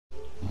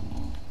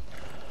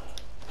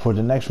For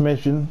the next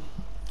mission,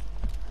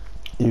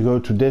 you go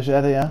to this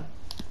area,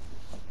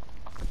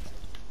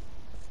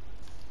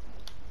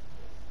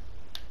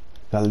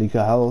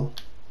 Caliga Hall.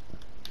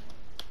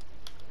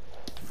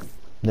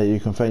 There you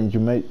can find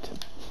your mate.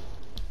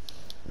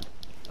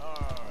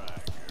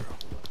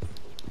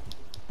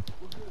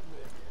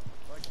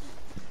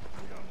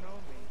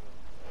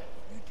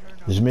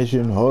 This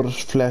mission,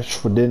 horse flash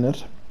for dinner.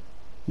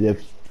 You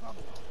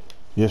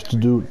have to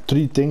do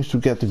 3 things to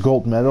get the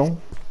gold medal.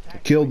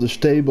 Kill the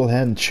stable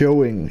hand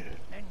showing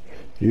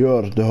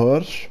you're the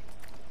horse.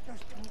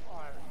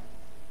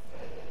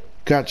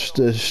 Catch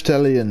the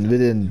stallion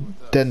within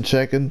 10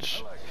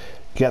 seconds.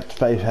 Get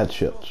 5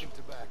 headshots.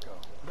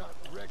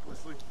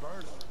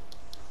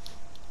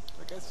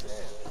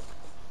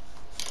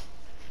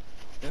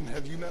 And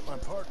have you met my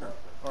partner,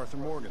 Arthur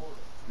Morgan?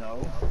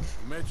 No.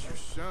 I met your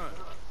son,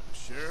 the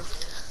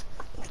sheriff.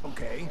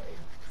 Okay.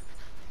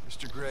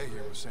 Mr. Gray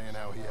here was saying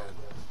how he had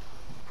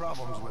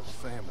problems with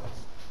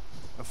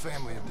a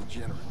family of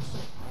degenerates.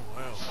 Oh,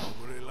 well,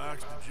 nobody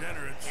likes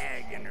degenerates.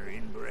 Ag and her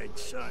inbred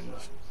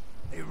sons.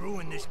 They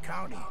ruined this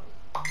county.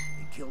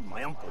 They killed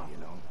my uncle, you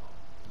know.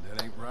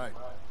 That ain't right.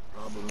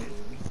 Problem is,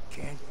 we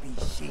can't be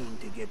seen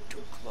to get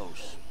too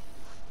close.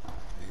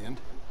 And?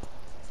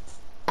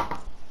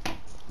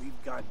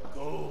 We've got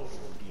gold,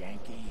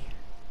 Yankee.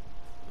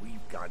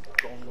 We've got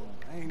gold.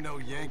 I ain't no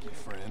Yankee,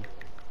 friend.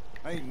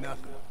 I ain't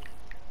nothing.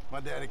 My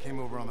daddy came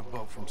over on the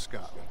boat from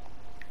Scotland.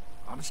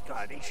 I'm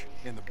Scottish.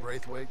 In the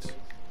Braithwaites?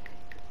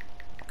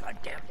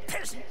 Goddamn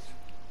peasants.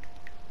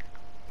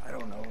 I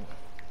don't know.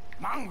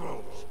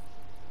 Mongrels.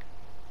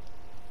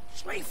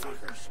 Slave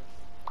fuckers.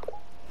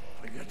 All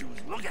you gotta do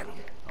is look at them.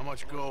 How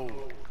much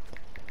gold?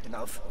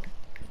 Enough.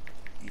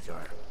 These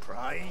are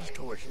prized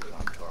horses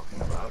I'm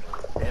talking about.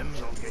 Them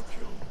will get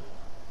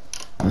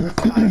you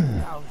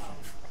 5,000.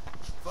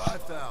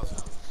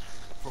 5,000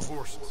 for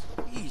horses.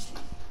 Easy.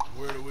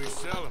 Where do we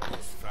sell them,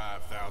 these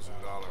 $5,000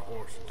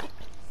 horses?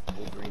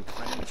 Over in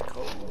Clemens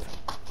Cove.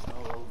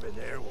 All over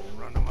there, we'll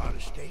run them out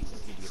of state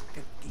and give you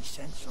 50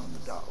 cents on the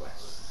dollar.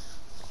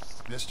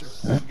 Mister,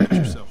 get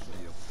yourself a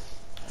deal.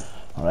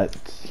 Alright,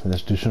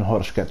 let's do some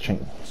horse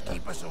catching. Just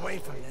keep us away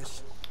from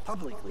this.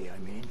 Publicly, I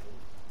mean.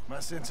 My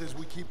sense is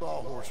we keep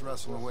all horse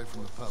wrestling away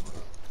from the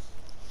public.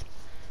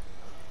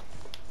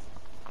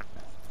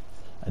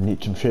 I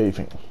need some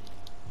shaving.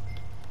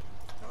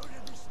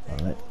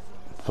 Alright,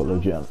 follow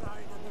John.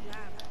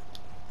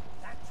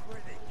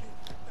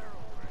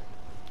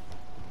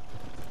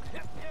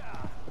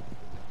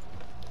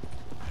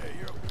 Hey,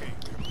 you're okay.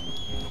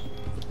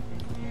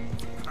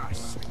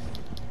 Christ.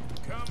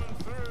 Coming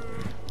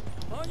through.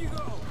 On you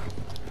go.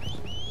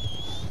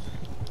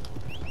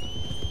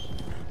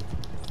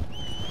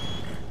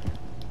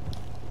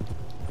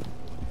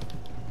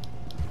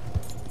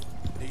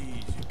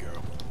 Easy,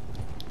 girl.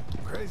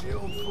 Crazy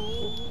old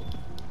fool.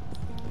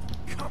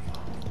 Come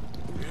on.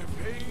 If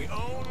he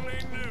only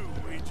knew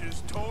we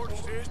just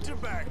torched his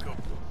tobacco.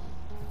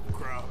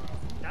 Crop.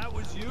 That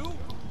was you?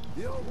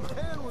 The old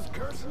man was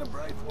cursing the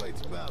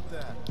Braithwaites about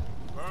that.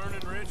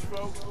 Burning rich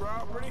folks'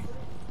 property?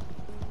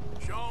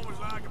 Sean was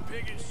like a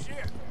pig in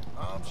shit.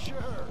 I'm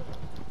sure.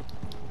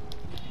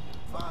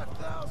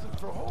 5,000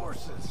 for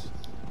horses.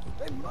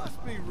 They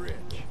must be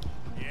rich.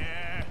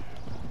 Yeah,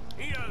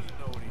 he doesn't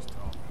know what he's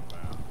talking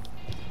about.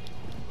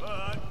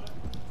 But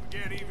if we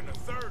get even a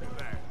third of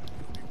that,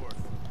 it'll be worth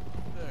it.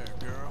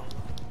 There, girl.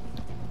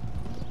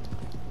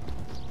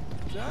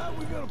 So how are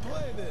we gonna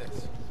play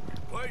this?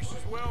 The place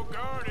is well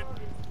guarded,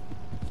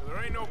 so there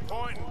ain't no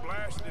point in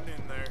blasting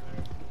in there.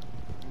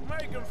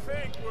 Make them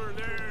think we're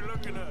there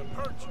looking to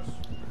purchase.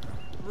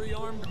 3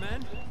 armed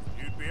men?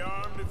 You'd be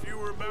armed if you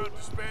were about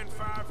to spend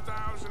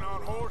 5,000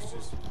 on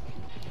horses.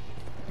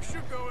 We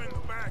should go in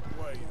the back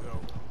way,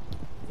 though.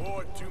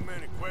 Avoid too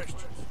many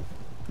questions.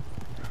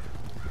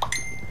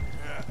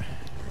 Yeah,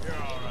 you're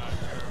all right,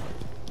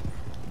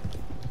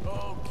 girl.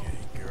 Okay,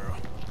 girl.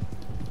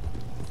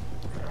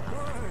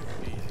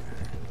 Easy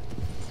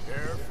there.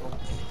 Careful.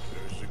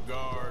 There's a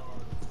guard.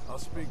 I'll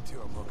speak to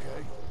him,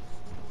 okay?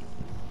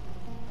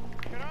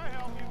 Can I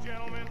help you,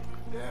 gentlemen?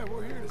 Yeah,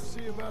 we're here to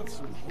see about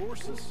some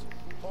horses.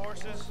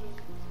 Horses?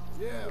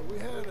 Yeah, we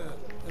had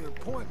an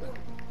appointment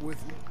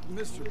with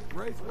Mr.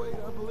 Braithwaite,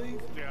 I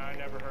believe. Yeah, I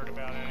never heard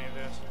about any of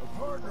this. A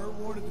partner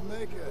wanted to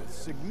make a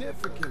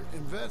significant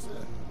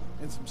investment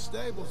in some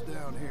stables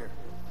down here.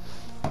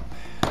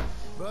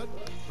 But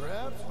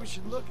perhaps we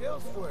should look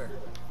elsewhere.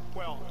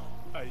 Well,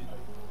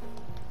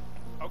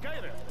 okay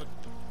then.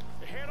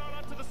 Let's head on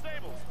up to the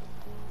stables.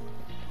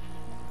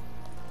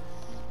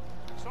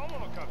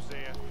 Someone will come see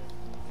you.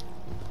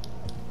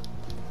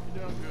 You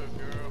done good,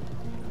 girl.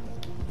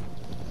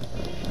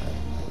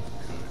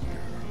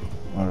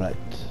 Alright,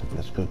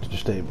 let's go to the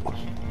stables.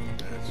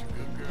 That's a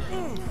good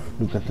girl.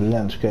 Look at the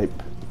landscape.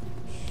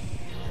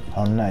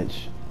 How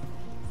nice.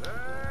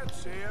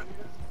 That's it.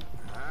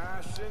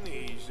 Nice and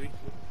easy.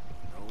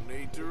 No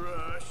need to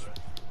rush.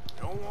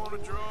 Don't want to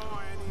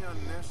draw any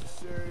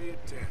unnecessary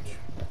attention.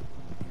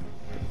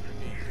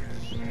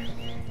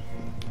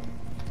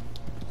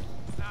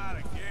 Not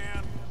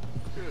again.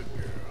 Good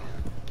girl.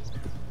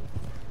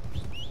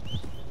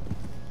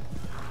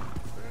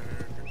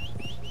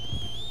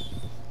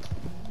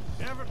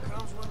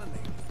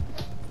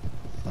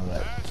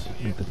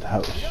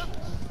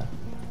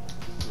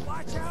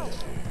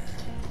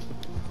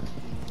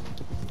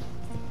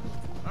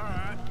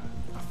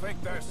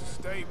 think that's the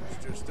stables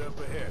just up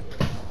ahead.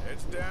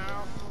 Heads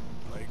down,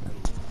 play cool.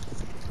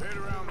 Head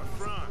around the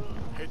front,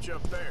 hitch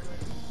up there.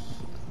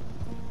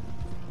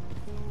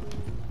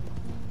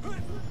 Yeah,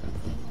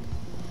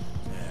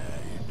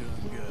 you're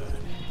doing good.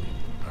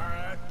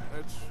 Alright,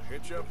 let's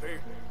hitch up here.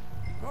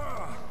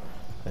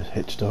 Let's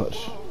hitch the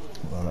horse.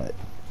 Alright.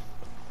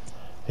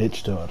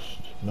 Hitch the horse.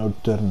 No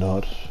turn the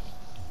horse.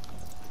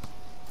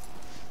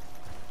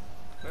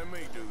 Let me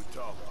do the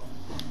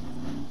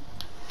talking.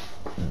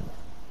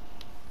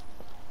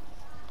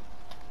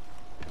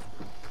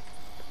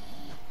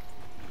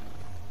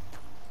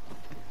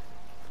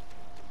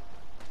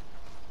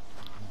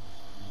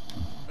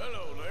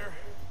 Hello there.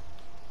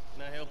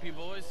 Can I help you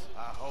boys?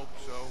 I hope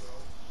so.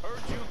 Heard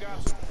you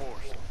got some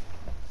horses.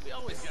 We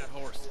always got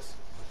horses.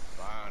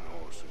 Fine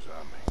horses,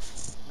 I mean.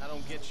 I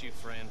don't get you,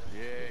 friend.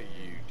 Yeah,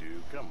 you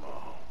do. Come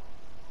on.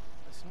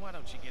 Listen, why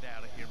don't you get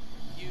out of here?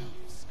 You,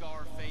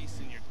 Scarface,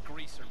 and your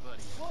greaser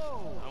buddy.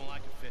 Whoa! I don't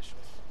like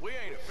officials. We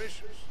ain't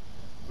officials.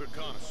 We're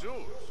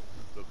connoisseurs.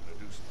 Looking to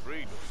do some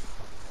breeding.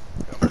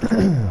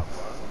 Come on.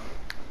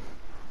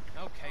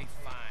 Okay,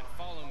 fine.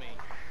 Follow me.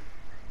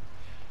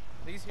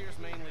 These here's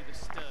mainly the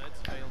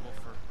studs available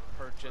for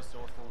purchase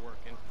or for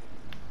working.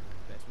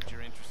 If that's what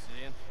you're interested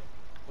in.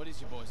 What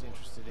is your boys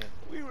interested in?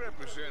 We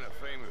represent a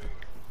famous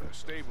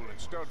stable and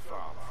stud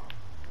farm from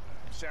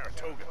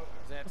Saratoga.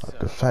 That's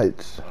The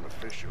fights.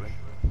 Unofficially.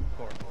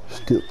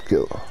 Steel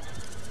kill.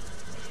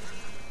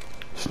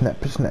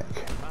 Snap his neck.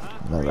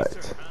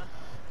 Alright.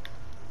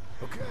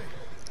 Okay,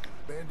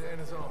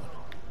 bandana's on.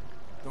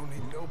 Don't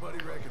need nobody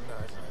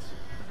recognizing us.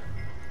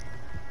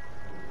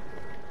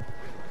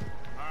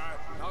 Alright,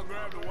 I'll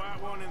grab the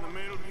white one in the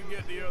middle, you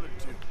get the other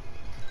two.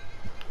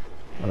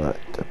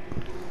 Alright.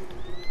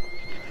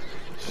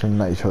 It's a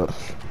nice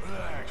horse.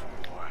 Relax,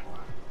 boy.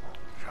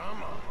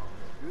 Come on.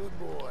 Good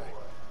boy.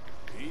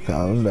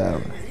 Calm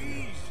down.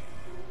 Easy.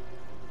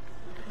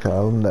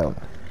 Calm down.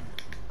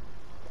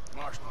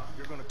 Marshal,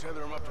 you're gonna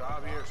tether him up to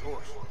Javier's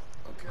horse.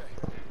 Okay.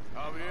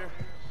 Javier,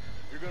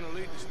 you're gonna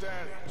lead the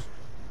stallions.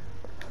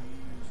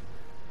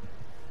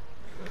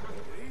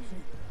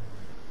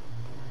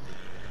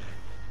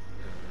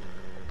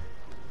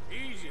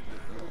 Easy. Easy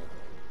now.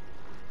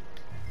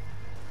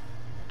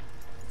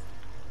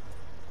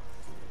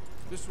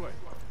 This way.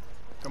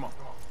 Come on.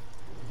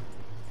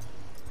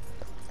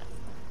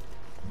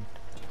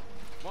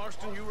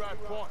 Marston, you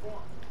ride point.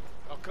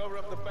 I'll cover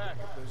up the back.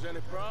 If there's any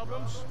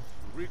problems,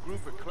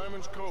 regroup at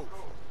Clemens Cove.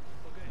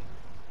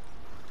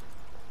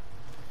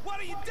 What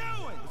are you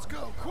doing? Let's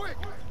go, quick!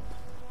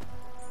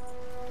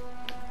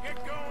 Get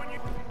going, you...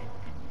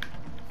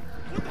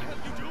 What the hell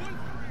are you doing?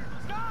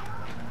 Stop!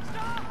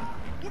 Stop!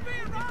 We're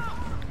being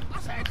robbed! I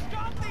said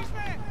stop these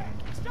men!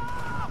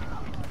 Stop!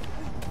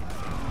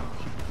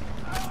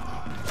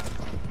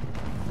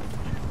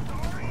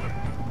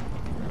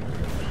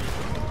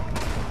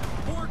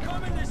 More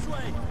coming this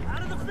way!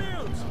 Out of the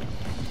fields!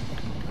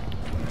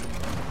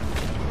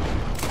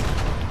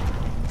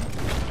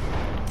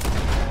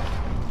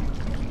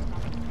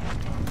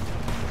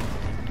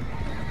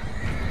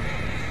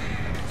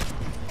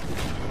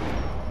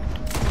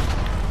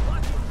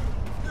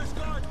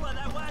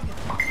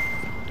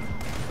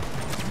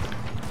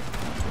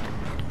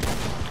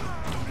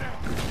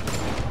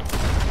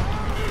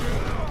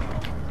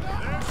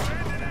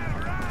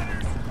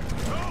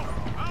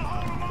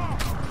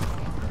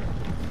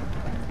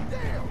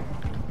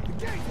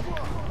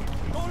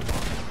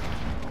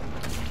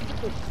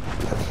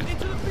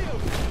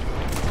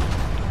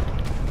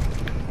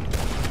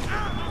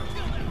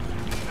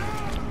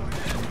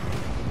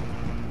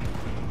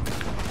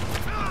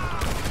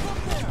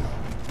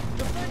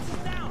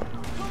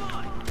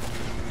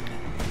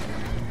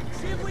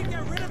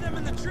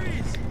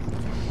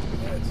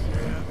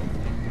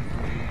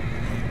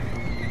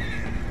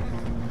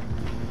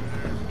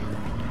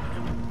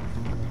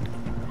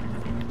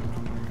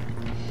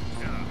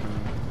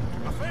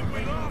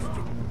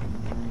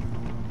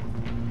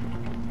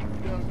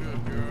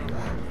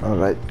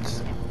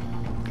 Alright.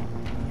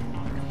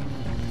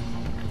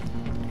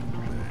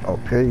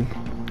 Okay.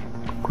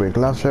 Quick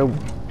lasso.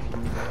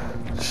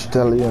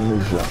 Stallion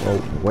is...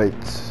 oh, wait.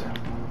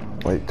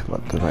 Wait,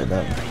 what did I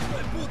do?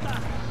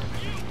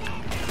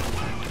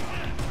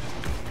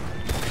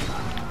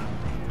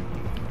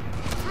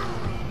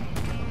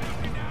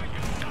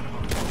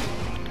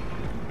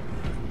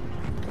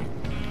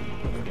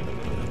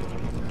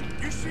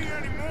 You see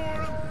any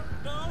more of them?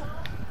 No,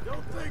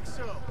 don't think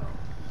so.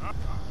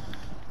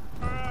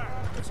 Alright,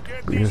 let's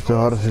get Because these the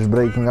horse is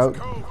breaking out.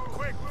 Cove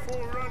quick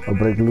before we run Or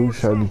into break any more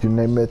loose, how did you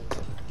name it?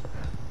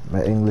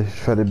 My English is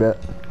very bad.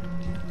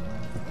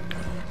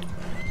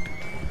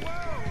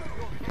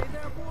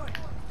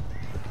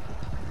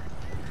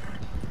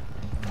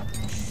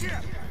 Shit!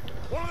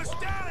 One of the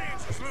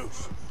stallions is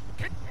loose.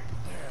 Get there.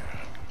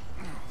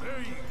 There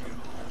you go.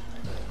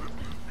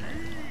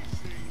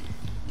 Easy.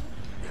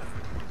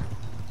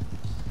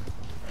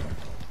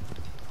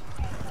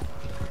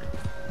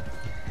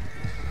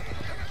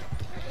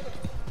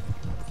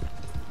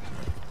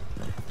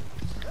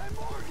 Hey,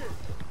 Morgan!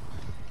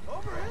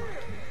 Over here!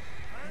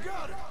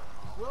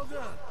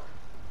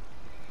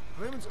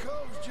 Clemens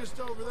Cove's just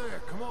over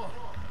there. Come on.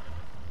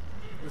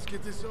 Let's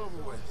get this over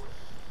with.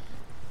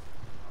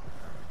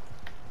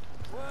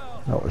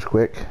 Well, That was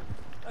quick.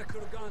 that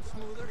could have gone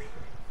smoother.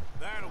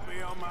 That'll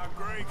be on my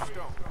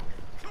gravestone.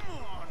 Come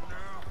on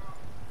now.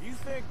 You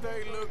think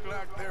they look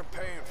like they're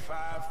paying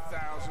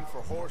 $5,000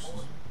 for horses?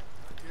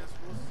 I guess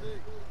we'll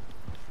see.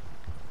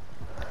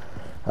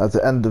 At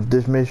the end of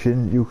this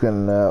mission, you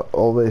can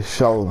always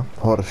sell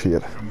horse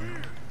here.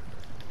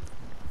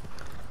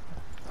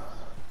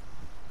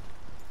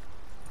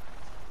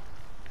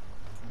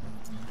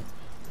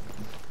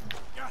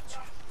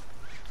 Gotcha.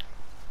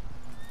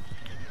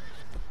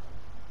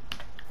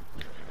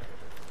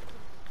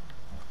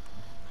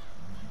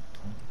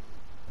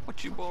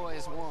 What you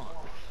boys want?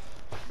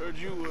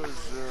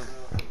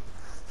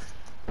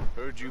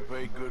 Heard you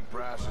pay good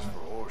prices for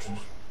horses.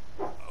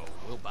 Oh,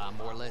 we'll buy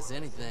more or less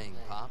anything,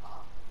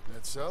 Pop.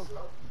 That so?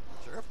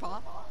 Sure,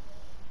 Pop.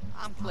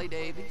 I'm Clay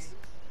Davies.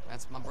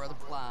 That's my brother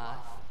Clive.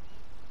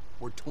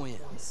 We're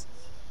twins.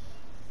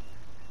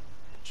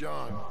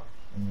 John,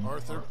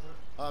 Arthur,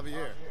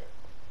 Javier.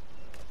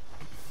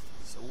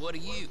 So what are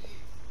you?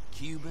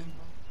 Cuban?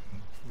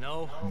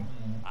 No,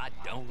 I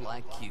don't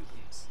like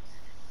Cubans.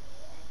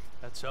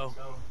 that's so.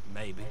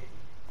 Maybe.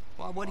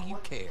 Why, what do you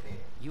care?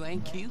 You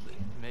ain't Cuban.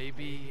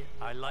 Maybe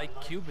I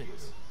like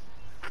Cubans.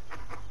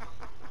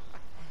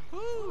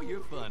 Ooh,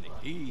 you're funny.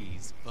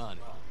 He's funny.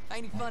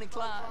 Ain't he funny,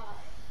 Clive?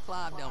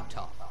 Clive don't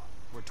talk.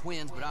 We're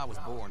twins, but I was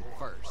born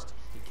first.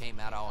 He came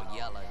out all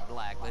yellow and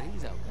black, but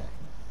he's okay.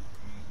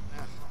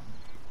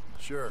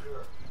 Sure.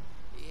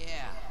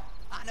 Yeah,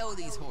 I know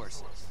these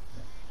horses.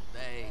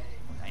 They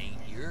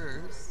ain't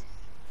yours.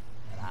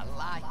 But I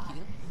like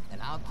you,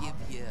 and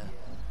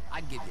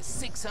I'd give you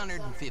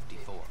 650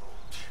 for them.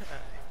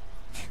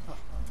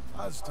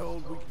 I was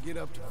told we could get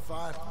up to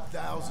 $5,000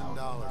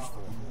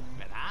 for them.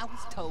 And I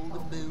was told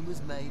the moon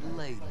was made of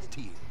ladies'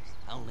 tears.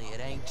 Only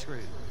it ain't true.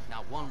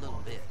 Not one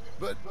little bit.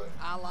 But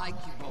I like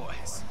you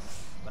boys,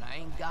 but I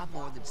ain't got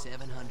more than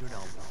 700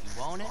 on me. If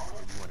you want it,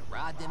 or you want to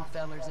ride them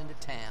fellers into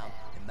town,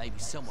 and maybe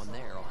someone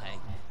there will hang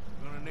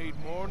you. Gonna need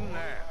more than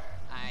that.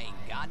 I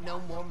ain't got no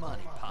more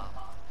money,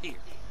 Pop. Here,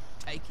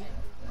 take it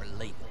or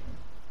leave it.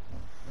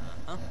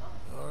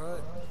 Uh-huh. all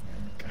right.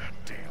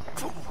 Goddamn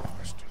fool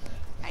bastard.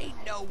 Ain't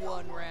no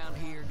one around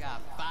here got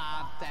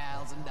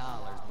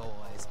 $5,000,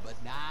 boys, but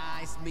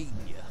nice meeting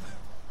you.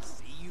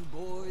 See you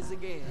boys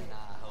again,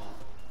 I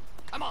hope.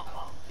 Come on,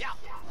 yeah.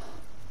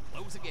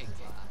 Close the gate,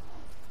 Clive.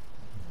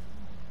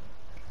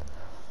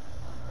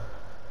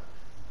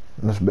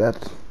 Dat is bad.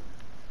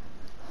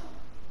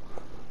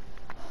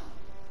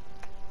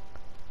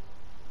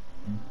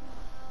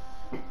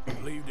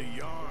 Believe the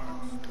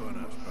yarn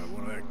spun us by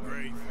one of that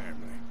Gray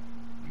family.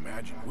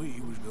 Imagine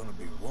we was gonna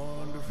be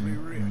wonderfully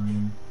rich.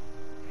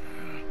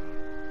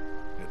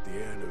 At the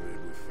end of it,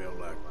 we felt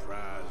like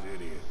prize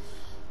idiots.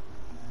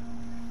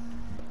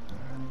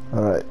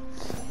 Alright.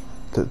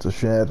 To the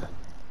shed.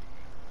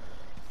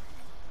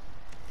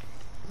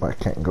 I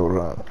can't go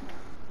wrong.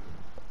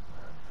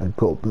 A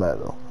gold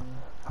medal.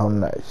 How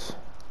nice.